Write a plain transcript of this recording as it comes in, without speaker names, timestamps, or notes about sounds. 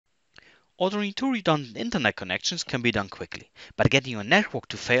Ordering two redundant internet connections can be done quickly, but getting your network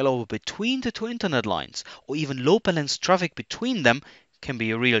to fail over between the two internet lines or even load balance traffic between them can be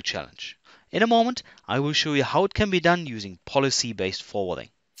a real challenge. In a moment, I will show you how it can be done using policy-based forwarding.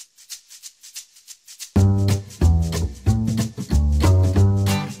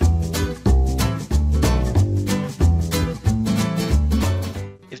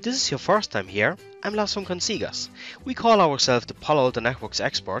 If this is your first time here, I'm Lars from Consigas. We call ourselves the Palo Alto Networks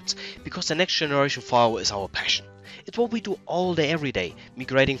experts because the next generation firewall is our passion. It's what we do all day every day,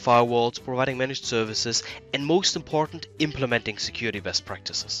 migrating firewalls, providing managed services, and most important, implementing security best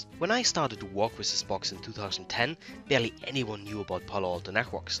practices. When I started to work with this box in 2010, barely anyone knew about Palo Alto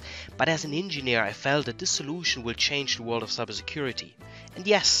Networks. But as an engineer, I felt that this solution will change the world of cybersecurity. And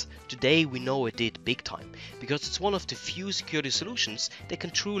yes, today we know it did big time, because it's one of the few security solutions that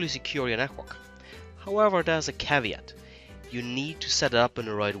can truly secure your network. However, there's a caveat. You need to set it up in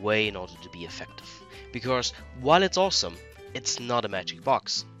the right way in order to be effective. Because while it's awesome, it's not a magic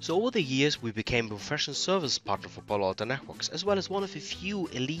box. So over the years we became a professional service partner for Palo Alto Networks, as well as one of a few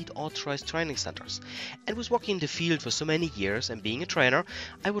elite authorized training centers. And with working in the field for so many years and being a trainer,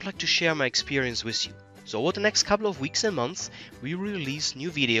 I would like to share my experience with you. So over the next couple of weeks and months, we will release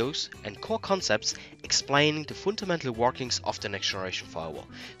new videos and core concepts explaining the fundamental workings of the next generation firewall,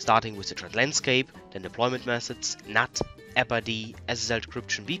 starting with the threat landscape, then deployment methods, NAT, App ID, SSL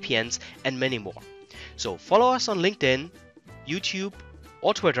decryption, VPNs, and many more. So follow us on LinkedIn, YouTube,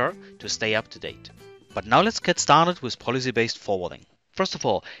 or Twitter to stay up to date. But now let's get started with policy-based forwarding. First of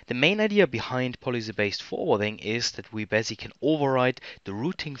all, the main idea behind policy-based forwarding is that we basically can override the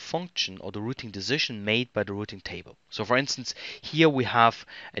routing function or the routing decision made by the routing table. So for instance, here we have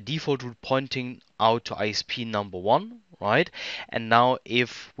a default route pointing out to ISP number 1, right? And now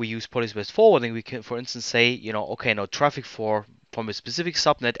if we use policy-based forwarding, we can, for instance, say, okay, now traffic from a specific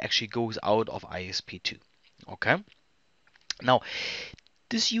subnet actually goes out of ISP 2, okay? Now,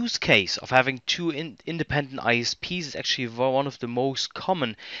 this use case of having two independent ISPs is actually one of the most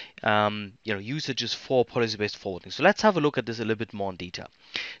common usages for policy-based forwarding. So let's have a look at this a little bit more in detail.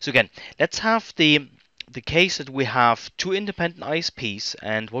 So again, let's have the case that we have two independent ISPs,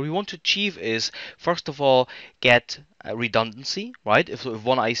 and what we want to achieve is, first of all, get redundancy, right? If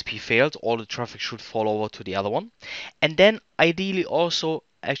one ISP fails, all the traffic should fall over to the other one. And then ideally also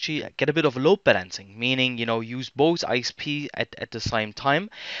actually get a bit of load balancing, meaning use both ISP at the same time,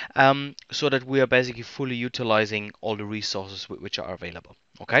 so that we are basically fully utilizing all the resources which are available.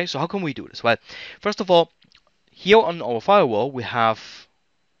 Okay, so how can we do this? Well, first of all, here on our firewall we have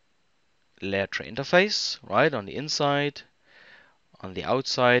layer 3 interface, right, on the inside, on the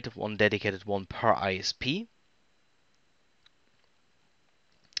outside, one dedicated one per ISP.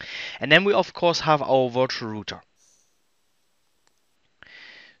 And then we of course have our virtual router.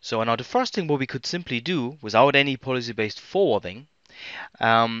 So now the first thing what we could simply do without any policy-based forwarding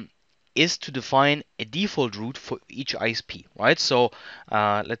is to define a default route for each ISP, right? So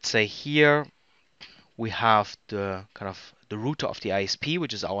let's say here we have the router of the ISP,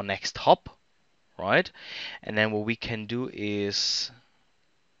 which is our next hop, right? And then what we can do is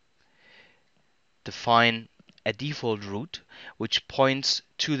define a default route which points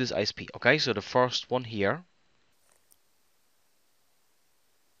to this ISP. Okay, so the first one here.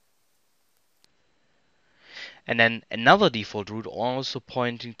 And then another default route also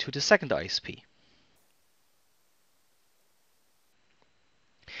pointing to the second ISP.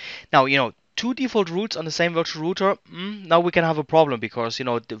 Now, two default routes on the same virtual router, now we can have a problem because,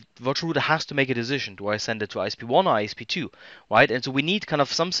 the virtual router has to make a decision. Do I send it to ISP1 or ISP2, right? And so we need kind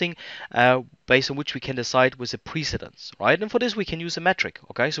of something based on which we can decide with a precedence, right? And for this, we can use a metric,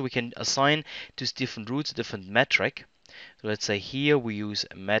 okay? So we can assign to different routes a different metric. So let's say here we use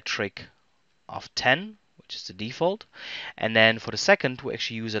a metric of 10, which is the default. And then for the second, we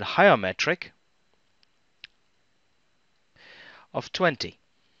actually use a higher metric of 20.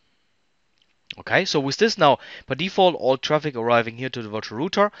 Okay, so with this now, by default, all traffic arriving here to the virtual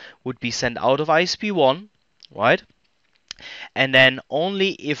router would be sent out of ISP1, right? And then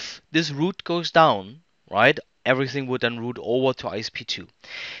only if this route goes down, right, everything would then route over to ISP2.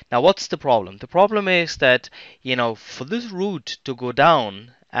 Now, what's the problem? The problem is that, for this route to go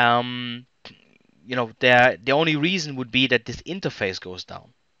down, the only reason would be that this interface goes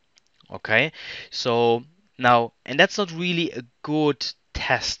down. Okay, so now, and that's not really a good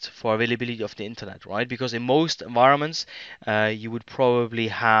test for availability of the internet, right? Because in most environments, you would probably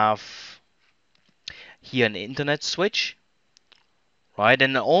have here an internet switch, right?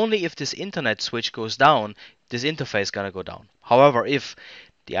 And only if this internet switch goes down, this interface is gonna go down. However, if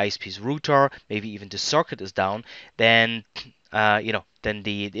the ISP's router, maybe even the circuit is down, then then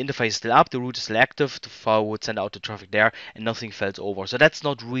the interface is still up, the route is still active, the file would send out the traffic there, and nothing fails over. So that's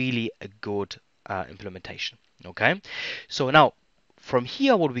not really a good implementation. Okay, so now from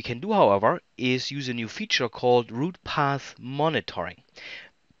here, what we can do, however, is use a new feature called route path monitoring,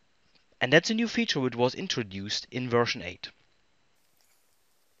 and that's a new feature which was introduced in version 8.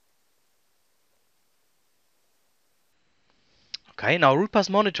 Okay, now root path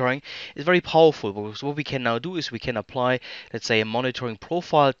monitoring is very powerful because what we can now do is we can apply, let's say, a monitoring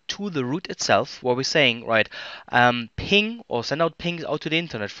profile to the route itself, where we're saying, right, ping or send out pings out to the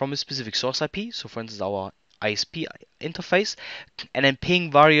internet from a specific source IP, so for instance our ISP interface, and then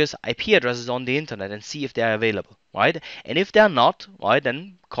ping various IP addresses on the internet and see if they are available, right? And if they're not, right,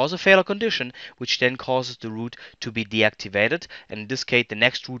 then cause a failure condition, which then causes the route to be deactivated. And in this case, the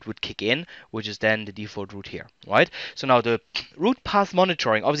next route would kick in, which is then the default route here, right? So now the route path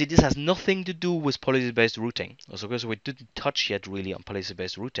monitoring, obviously this has nothing to do with policy-based routing. Also, because we didn't touch yet really on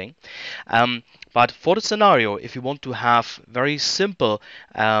policy-based routing. But for the scenario, if you want to have very simple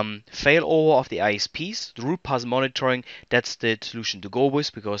failover of the ISPs, the route path monitoring, that's the solution to go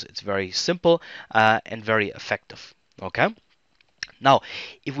with because it's very simple and very effective. Okay. Now,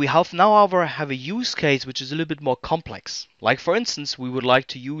 if we however have a use case which is a little bit more complex, like for instance, we would like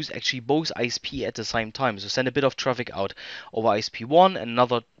to use actually both ISP at the same time, so send a bit of traffic out over ISP1 and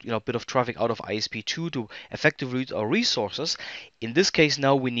another bit of traffic out of ISP2 to effectively route our resources. In this case,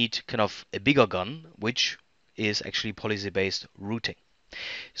 now we need kind of a bigger gun, which is actually policy-based routing.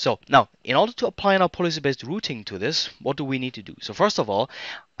 So now, in order to apply our policy-based routing to this, what do we need to do? So first of all,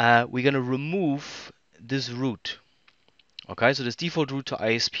 we're going to remove this route. Okay, so this default route to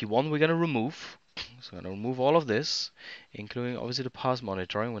ISP1 we're going to remove. So I'm going to remove all of this, including obviously the path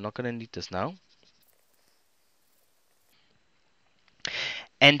monitoring. We're not going to need this now.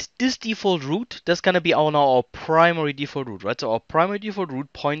 And this default route, that's going to be our primary default route, right? So our primary default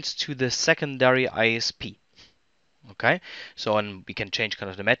route points to the secondary ISP. Okay, so and we can change kind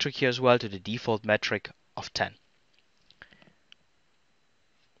of the metric here as well to the default metric of 10.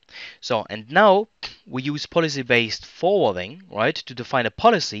 So, and now we use policy-based forwarding, right, to define a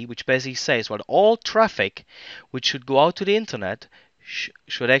policy which basically says, well, all traffic which should go out to the internet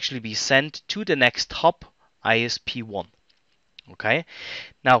should actually be sent to the next hop, ISP1. Okay.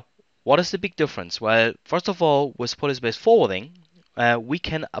 Now, what is the big difference? Well, first of all, with policy-based forwarding, we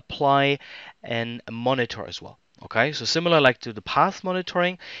can apply a monitor as well. Okay, so similar like to the path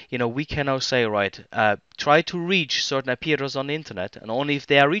monitoring, we can now say, right, try to reach certain IP addresses on the internet, and only if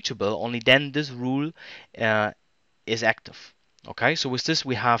they are reachable, only then this rule is active. Okay, so with this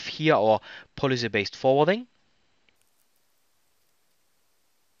we have here our policy-based forwarding.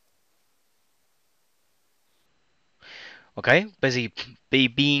 Okay, basically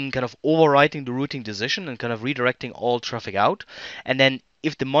being kind of overwriting the routing decision and kind of redirecting all traffic out, and then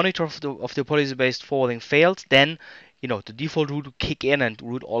if the monitor of the policy-based forwarding fails, then the default route will kick in and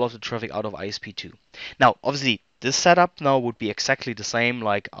route all of the traffic out of ISP2. Now, obviously, this setup now would be exactly the same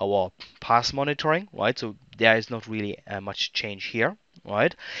like our path monitoring, right? So there is not really much change here,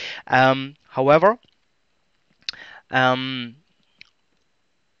 right? However,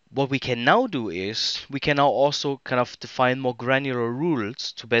 what we can now do is we can now also kind of define more granular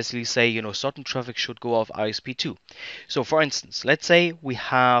rules to basically say, certain traffic should go off ISP2. So for instance, let's say we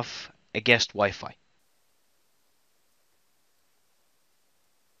have a guest Wi-Fi.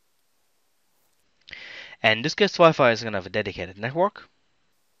 And this guest Wi-Fi is going to have a dedicated network.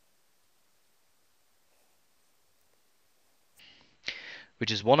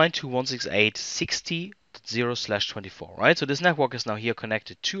 Which is 192.168.60.0/24, right? So this network is now here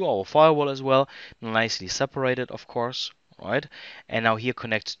connected to our firewall as well, nicely separated, of course, right? And now here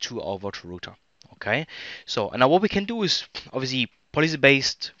connects to our virtual router, okay? So, and now what we can do is obviously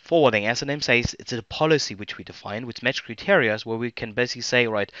policy-based forwarding, as the name says, it's a policy which we define with match criteria where we can basically say,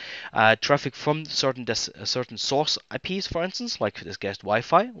 right, traffic from certain source IPs, for instance, like this guest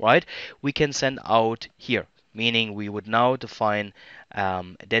Wi-Fi, right? We can send out here, meaning we would now define a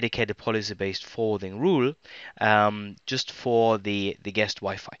dedicated policy-based forwarding rule just for the guest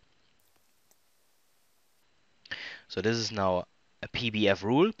Wi-Fi. So this is now a PBF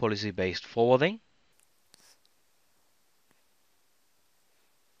rule, policy-based forwarding.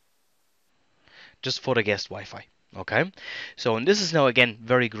 Just for the guest Wi-Fi. Okay, so and this is now again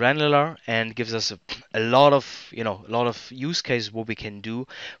very granular and gives us a lot of use cases what we can do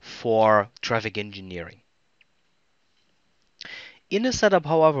for traffic engineering. In a setup,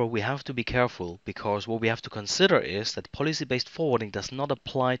 however, we have to be careful because what we have to consider is that policy-based forwarding does not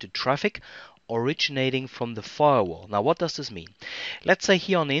apply to traffic originating from the firewall. Now, what does this mean? Let's say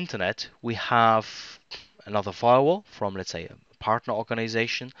here on the internet we have another firewall from, let's say, a partner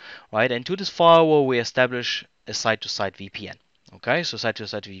organization, right? And to this firewall we establish a site-to-site VPN. Okay, so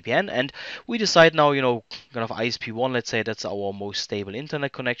site-to-site VPN, and we decide now, kind of ISP1, let's say that's our most stable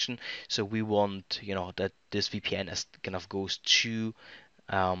internet connection. So we want, that this VPN kind of goes to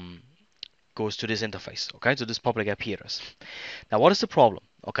this interface, okay, to this public IP address. Now, what is the problem?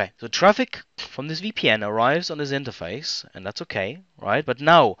 Okay, so traffic from this VPN arrives on this interface, and that's okay, right? But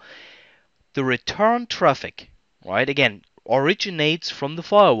now the return traffic, right, again, originates from the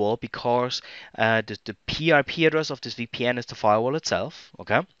firewall because the IP address of this VPN is the firewall itself,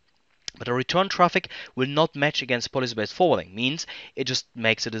 okay? But the return traffic will not match against policy-based forwarding, means it just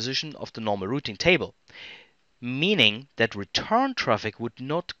makes a decision of the normal routing table, meaning that return traffic would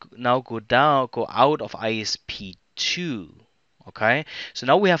not now go out of ISP2. Okay, so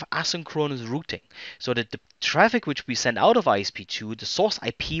now we have asynchronous routing, so that the traffic which we send out of ISP2, the source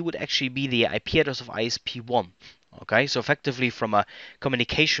IP would actually be the IP address of ISP1. Okay, so effectively from a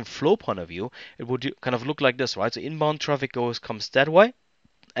communication flow point of view, it would kind of look like this, right? So inbound traffic comes that way,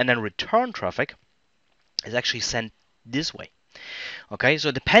 and then return traffic is actually sent this way. Okay,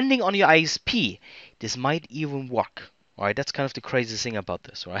 so depending on your ISP, this might even work. Right, that's kind of the crazy thing about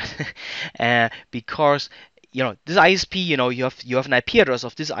this, right? Because this ISP, you have an IP address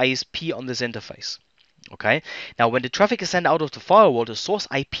of this ISP on this interface. Okay, now when the traffic is sent out of the firewall, the source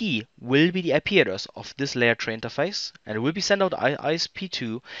IP will be the IP address of this layer 3 interface, and it will be sent out to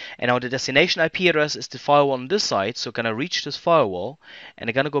ISP2, and now the destination IP address is the firewall on this side, so gonna reach this firewall, and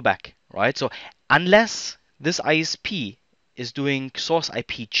they're gonna go back, right? So unless this ISP is doing source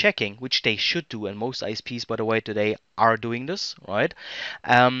IP checking, which they should do, and most ISPs, by the way, today are doing this, right?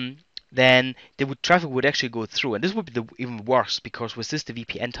 Then traffic would actually go through, and this would be even worse because with this the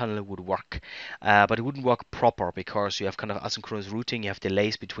VPN tunnel would work, but it wouldn't work proper because you have kind of asynchronous routing, you have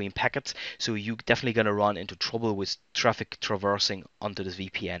delays between packets, so you're definitely going to run into trouble with traffic traversing onto this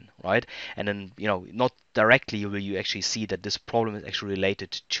VPN, right? And then not directly will you actually see that this problem is actually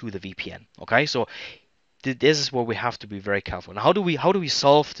related to the VPN. Okay, so this is where we have to be very careful. Now, how do we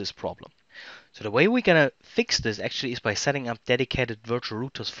solve this problem? So the way we're gonna fix this actually is by setting up dedicated virtual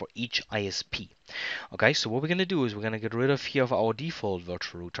routers for each ISP. Okay, so what we're gonna do is we're gonna get rid of here of our default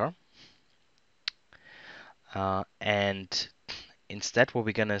virtual router, and instead what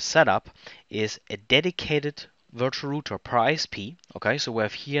we're gonna set up is a dedicated virtual router per ISP. Okay, so we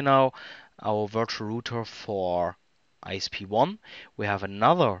have here now our virtual router for ISP1. We have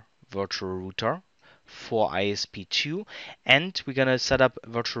another virtual router for ISP2, and we're gonna set up a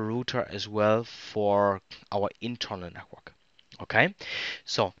virtual router as well for our internal network. Okay,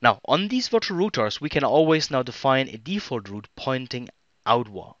 so now on these virtual routers we can always now define a default route pointing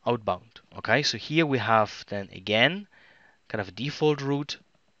outbound. Okay, so here we have then again kind of a default route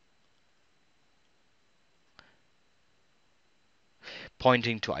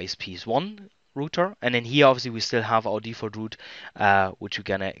pointing to ISP's 1 router, and then here obviously we still have our default route which we're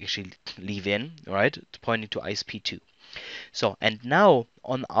gonna actually leave in, right, pointing to ISP2. So, and now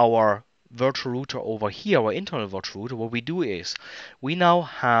on our virtual router over here, our internal virtual router, what we do is we now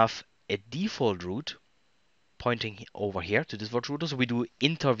have a default route pointing over here to this virtual router, so we do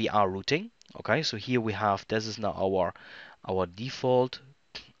inter VR routing. Okay, so here we have, this is now our default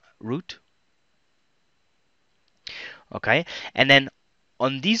route. Okay, and then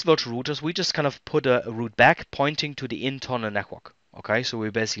on these virtual routers, we just kind of put a route back pointing to the internal network. Okay, so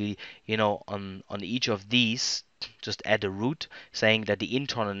we basically, on each of these, just add a route saying that the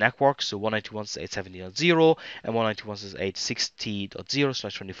internal network, so 192.168.70.0 and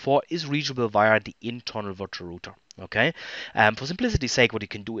 192.168.60.0/24 is reachable via the internal virtual router. Okay, for simplicity's sake, what you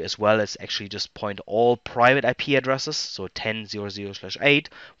can do as well is actually just point all private IP addresses, so 10.0.0/8,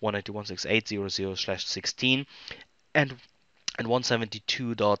 192.168.0.0/16, and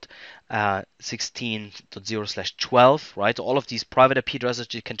 172.16.0/12, right? So all of these private IP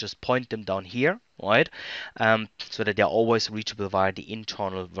addresses, you can just point them down here, right? So that they're always reachable via the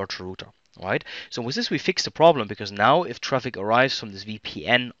internal virtual router, right? So with this, we fix the problem, because now if traffic arrives from this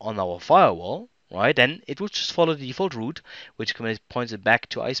VPN on our firewall, right, then it would just follow the default route, which points it back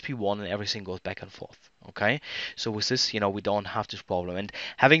to ISP1, and everything goes back and forth. Okay, so with this, we don't have this problem, and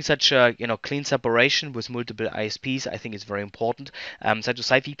having such a clean separation with multiple ISPs, I think is very important.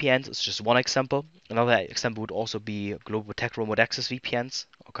 Site-to-site VPNs is just one example. Another example would also be global tech remote access VPNs.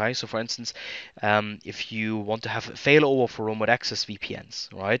 Okay, so for instance, if you want to have a failover for remote access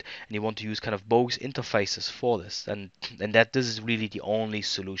VPNs, right, and you want to use kind of both interfaces for this, then this is really the only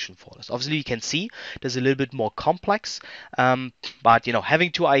solution for this. Obviously, you can see there's a little bit more complex, but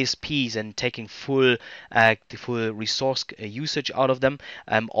having two ISPs and taking the full resource usage out of them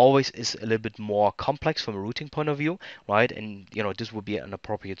always is a little bit more complex from a routing point of view, right? And this would be an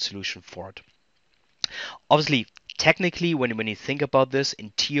appropriate solution for it. Obviously, technically, when you think about this,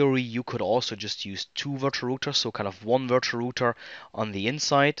 in theory, you could also just use two virtual routers, so kind of one virtual router on the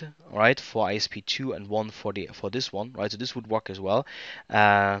inside, right, for ISP2 and one for this one, right? So this would work as well.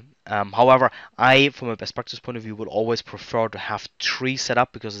 However, from a best practice point of view, would always prefer to have three set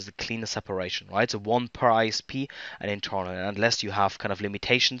up because it's a cleaner separation, right? So one per ISP and internal. And unless you have kind of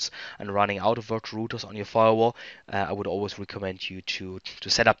limitations and running out of virtual routers on your firewall, I would always recommend you to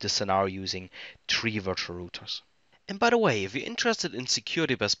set up this scenario using three virtual routers. And by the way, if you're interested in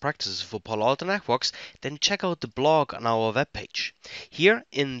security best practices for Palo Alto Networks, then check out the blog on our webpage. Here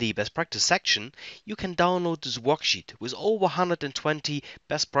in the best practice section, you can download this worksheet with over 120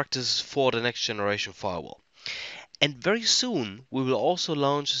 best practices for the next generation firewall. And very soon, we will also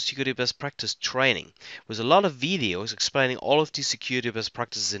launch a security best practice training with a lot of videos explaining all of these security best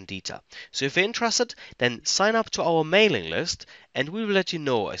practices in detail. So if you're interested, then sign up to our mailing list and we will let you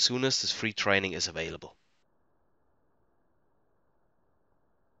know as soon as this free training is available.